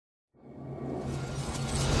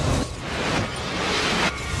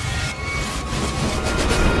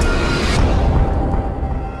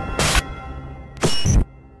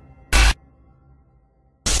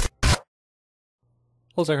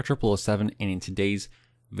Hello, Zyker007, and in today's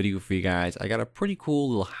video for you guys, I got a pretty cool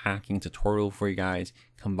little hacking tutorial for you guys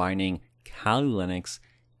combining Kali Linux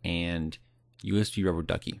and USB Rubber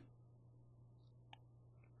Ducky.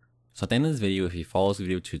 So at the end of this video, if you follow this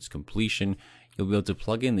video to its completion, you'll be able to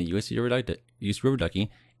plug in the USB Rubber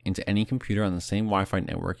Ducky into any computer on the same Wi-Fi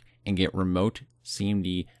network and get remote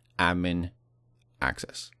CMD admin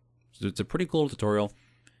access. So it's a pretty cool tutorial,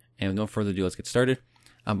 and with no further ado, let's get started.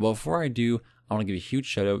 But before I do, I want to give a huge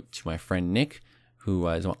shout out to my friend Nick, who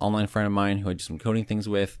is an online friend of mine who I do some coding things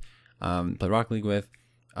with, play Rocket League with.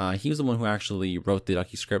 He was the one who actually wrote the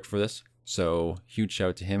DuckyScript for this, so huge shout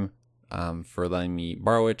out to him for letting me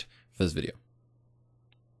borrow it for this video.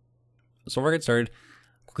 So before I get started,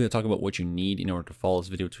 quickly talk about what you need in order to follow this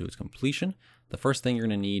video to its completion. The first thing you're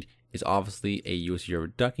going to need is obviously a USB Rubber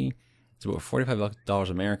Ducky. It's about $45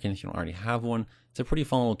 American if you don't already have one. It's a pretty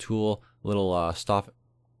fun little tool, little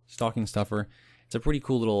stocking stuffer. It's a pretty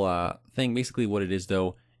cool little thing. Basically what it is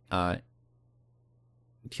though,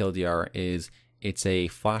 TLDR, is it's a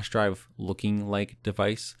flash drive looking like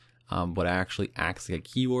device, but it actually acts like a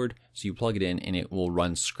keyboard. So you plug it in and it will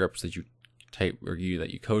run scripts that you type or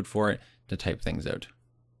that you code for it to type things out.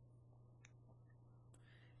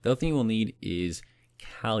 The other thing you will need is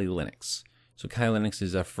Kali Linux. So Kali Linux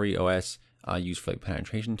is a free OS used for like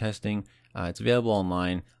penetration testing. It's available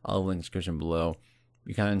online. I'll link in the description below.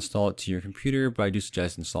 You can install it to your computer, but I do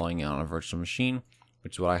suggest installing it on a virtual machine,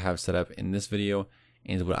 which is what I have set up in this video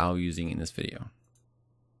and is what I'll be using in this video.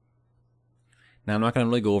 Now I'm not going to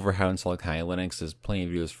really go over how to install Kali Linux. There's plenty of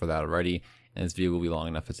videos for that already, and this video will be long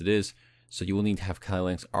enough as it is. So you will need to have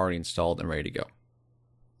Kali Linux already installed and ready to go.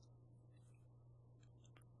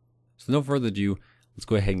 So no further ado, let's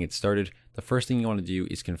go ahead and get started. The first thing you want to do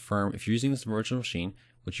is confirm if you're using this virtual machine.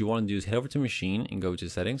 What you want to do is head over to machine and go to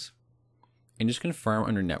settings and just confirm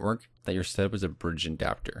under network that you're set up as a bridge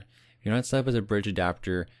adapter. If you're not set up as a bridge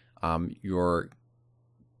adapter, your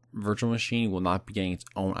virtual machine will not be getting its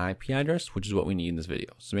own IP address, which is what we need in this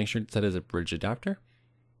video. So make sure it's set as a bridge adapter.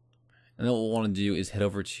 And then what we'll want to do is head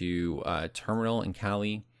over to terminal in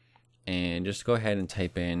Kali and just go ahead and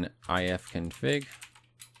type in ifconfig.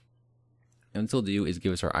 And what it'll do is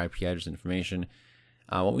give us our IP address information.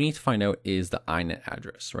 What we need to find out is the INET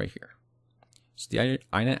address right here. So the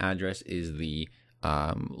INET address is the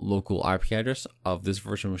local IP address of this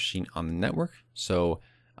virtual machine on the network. So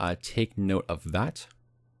take note of that.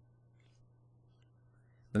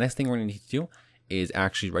 The next thing we're going to need to do is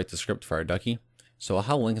actually write the script for our Ducky. So I'll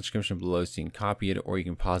have a link in the description below so you can copy it, or you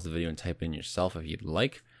can pause the video and type it in yourself if you'd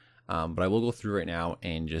like. But I will go through right now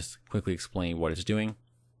and just quickly explain what it's doing.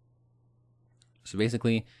 So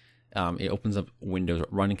basically, it opens up Windows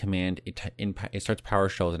running command. It starts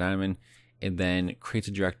PowerShell as an admin. It then creates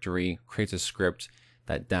a directory, creates a script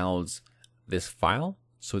that downloads this file.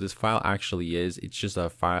 So this file actually is, it's just a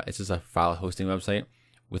file hosting website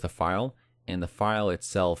with a file, and the file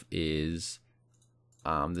itself is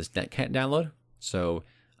this netcat download. So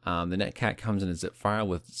the netcat comes in a zip file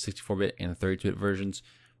with 64-bit and 32-bit versions.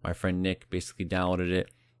 My friend Nick basically downloaded it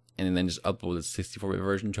and then just uploaded the 64-bit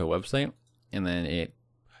version to a website, and then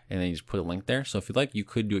you just put a link there. So if you'd like, you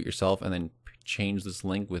could do it yourself and then change this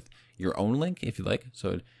link with your own link if you like.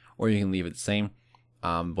 So, or you can leave it the same.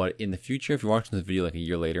 But in the future, if you're watching this video like a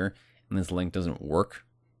year later and this link doesn't work,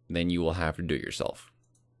 then you will have to do it yourself.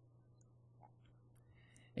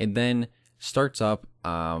 It then starts up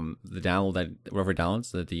the download, that whatever it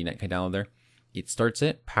downloads, the netcat download there. It starts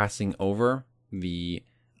it passing over the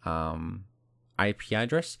IP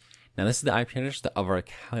address. Now this is the IP address of our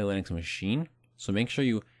Kali Linux machine. So make sure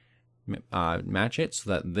you match it so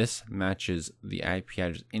that this matches the IP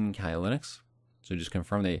address in Kali Linux. So just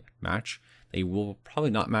confirm they match. They will probably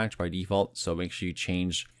not match by default, so make sure you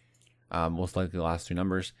change most likely the last three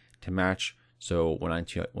numbers to match. So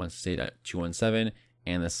 192.168.217,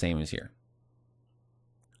 and the same as here.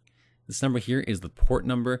 This number here is the port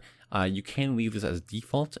number. You can leave this as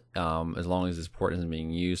default as long as this port isn't being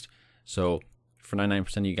used. So for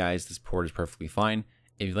 99% of you guys, this port is perfectly fine.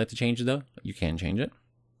 If you'd like to change it though, you can change it.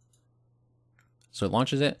 So it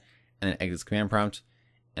launches it and then exits command prompt,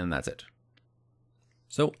 and that's it.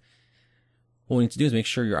 So what we need to do is make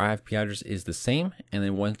sure your IP address is the same, and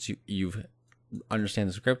then once you've understand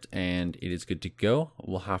the script and it is good to go,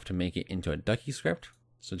 we'll have to make it into a DuckyScript.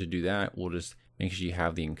 So to do that, we'll just make sure you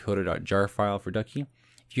have the encoder.jar file for Ducky.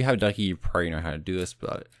 If you have Ducky, you probably know how to do this,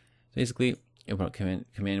 but basically open up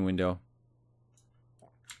command window,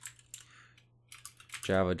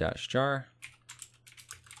 java-jar,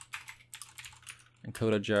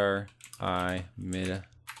 encoder.jar, mid,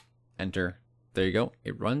 enter. There you go.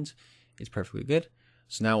 It runs. It's perfectly good.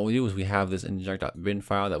 So now what we do is we have this inject.bin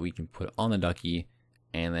file that we can put on the Ducky,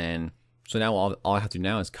 and then so now all I have to do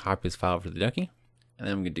now is copy this file for the Ducky, and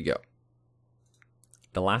then I'm good to go.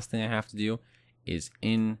 The last thing I have to do is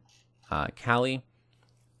in Kali,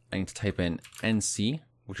 I need to type in nc,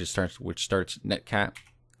 which starts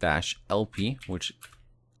netcat-lp, which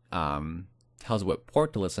tells what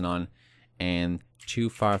port to listen on, and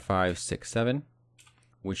 25567,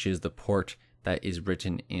 which is the port that is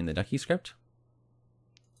written in the DuckyScript.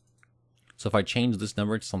 So if I change this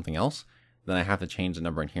number to something else, then I have to change the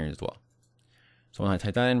number in here as well. So when I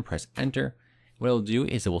type that in, press enter, what it'll do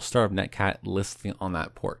is it will start up netcat listening on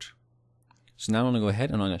that port. So now I'm going to go ahead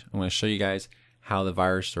and I'm going to show you guys how the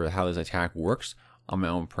virus or how this attack works on my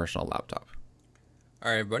own personal laptop. All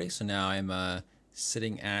right, everybody. So now I'm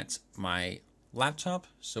sitting at my laptop.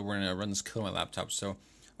 So we're going to run this code on my laptop. So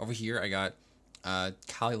over here, I got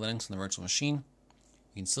Kali Linux on the virtual machine.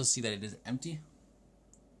 You can still see that it is empty.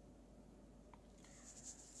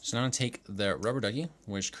 So now I'm going to take the rubber ducky,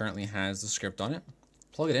 which currently has the script on it,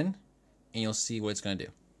 plug it in, and you'll see what it's going to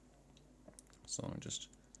do. So I'm going to just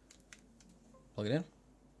plug it in.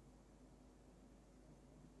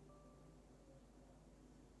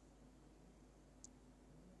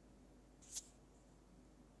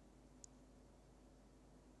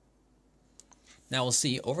 Now we'll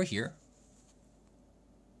see over here,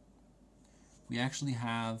 we actually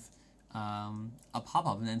have a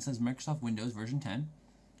pop-up, and then it says Microsoft Windows version 10.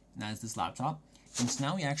 And that is this laptop. And so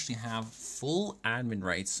now we actually have full admin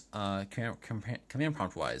rights, command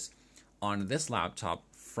prompt wise, on this laptop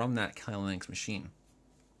from that Kali Linux machine.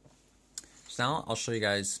 So now I'll show you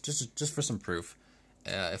guys, just for some proof,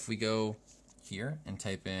 if we go here and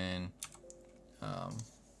type in, I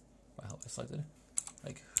selected,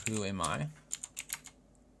 like, who am I?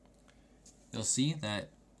 You'll see that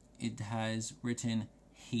it has written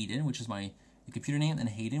Hayden, which is the computer name, and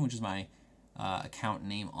Hayden, which is my account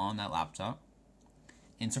name on that laptop.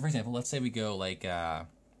 And so, for example, let's say we go like, let's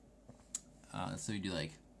say we do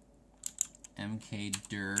like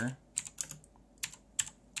mkdir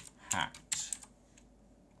hacked.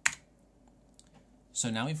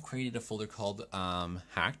 So now we've created a folder called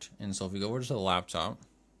hacked. And so if we go over to the laptop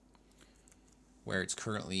where it's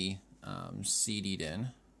currently CD'd in,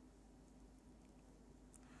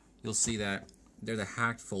 you'll see that there's a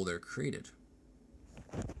hacked folder created.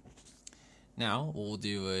 Now, what we'll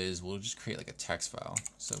do is we'll just create like a text file.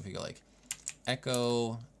 So if we go like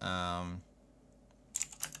echo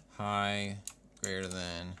hi greater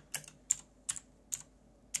than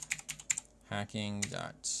hacking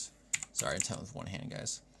dot, sorry, I'm typing with one hand,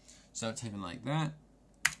 guys. So typing like that,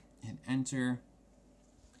 hit enter.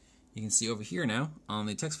 You can see over here now on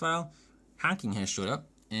the text file, hacking has showed up.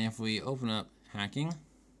 And if we open up hacking,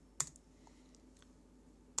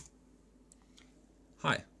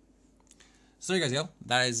 hi. So there you guys go.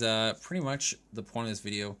 That is pretty much the point of this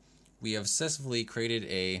video. We have successfully created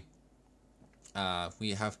a,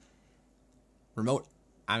 we have remote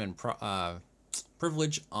admin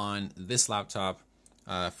privilege on this laptop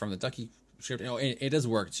from the DuckyScript. You know, it does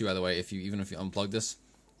work too, by the way. Even if you unplug this,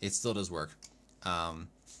 it still does work. And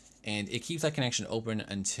it keeps that connection open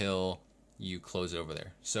until you close it over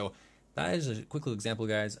there. So that is a quick little example,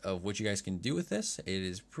 guys, of what you guys can do with this. It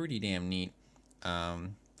is pretty damn neat.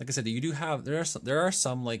 Like I said, you do have, there are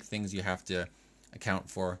some like things you have to account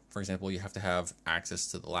for. For example, you have to have access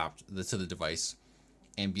to the device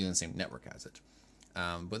and be on the same network as it.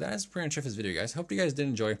 But that is pretty much it for this video, guys. Hope you guys did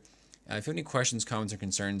enjoy. If you have any questions, comments, or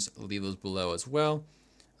concerns, leave those below as well.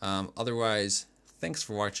 Otherwise, thanks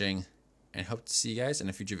for watching, and hope to see you guys in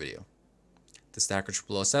a future video. This is the Hacker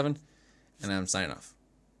 007, and I'm signing off.